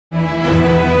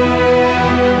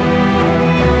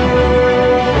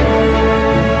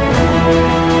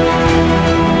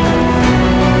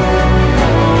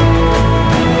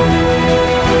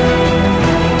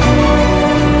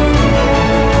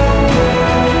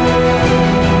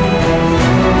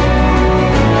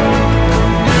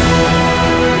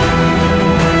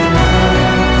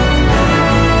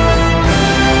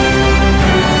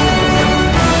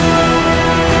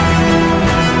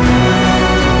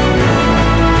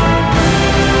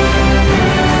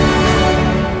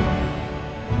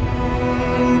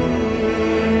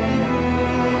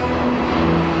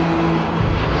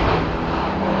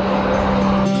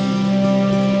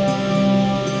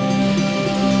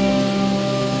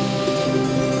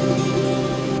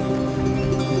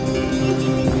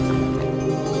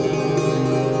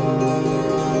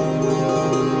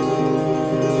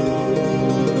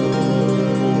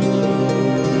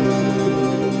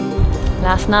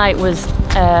night was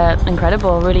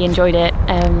incredible. Really enjoyed it.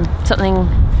 Something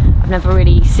I've never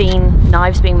really seen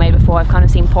knives being made before. I've kind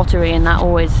of seen pottery, and that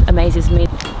always amazes me.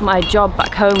 My job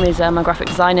back home is I'm a graphic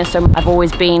designer, so I've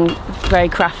always been very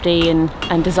crafty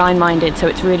and design minded, so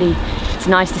it's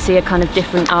nice to see a kind of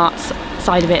different arts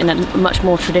side of it, and a much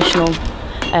more traditional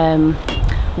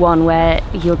one where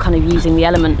you're kind of using the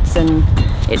elements, and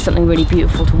it's something really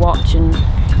beautiful to watch. And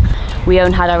we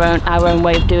had our own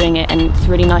way of doing it, and it's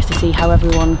really nice to see how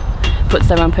everyone puts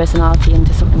their own personality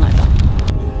into something like that.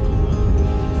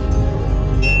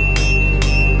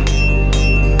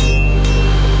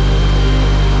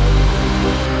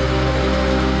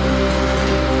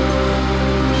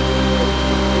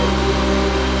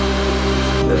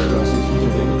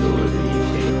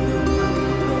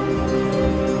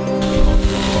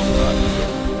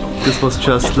 This was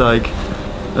just like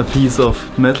a piece of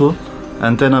metal,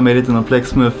 and then I made it in a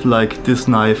blacksmith like this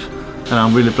knife, and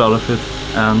I'm really proud of it.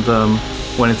 And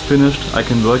when it's finished, I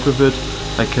can work with it,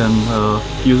 I can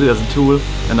use it as a tool,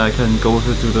 and I can go with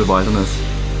it to the wilderness.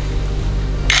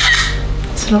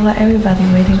 It's not like everybody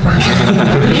waiting for me.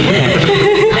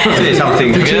 Say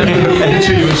something.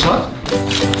 Picture you in shot.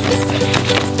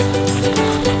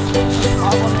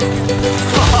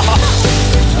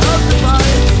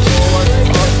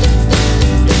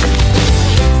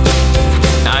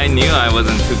 I knew I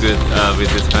wasn't too good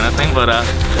with this kind of thing, but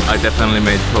I definitely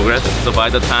made progress. So by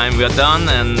the time we are done,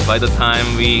 and by the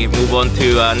time we move on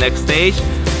to next stage,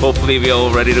 hopefully we are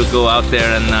all ready to go out there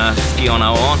and ski on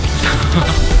our own.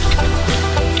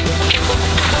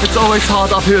 It's always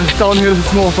hard uphill, downhill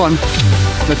is more fun.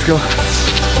 Let's go.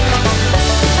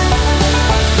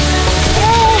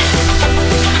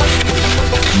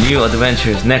 New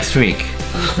adventures next week.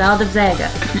 South of Zaga.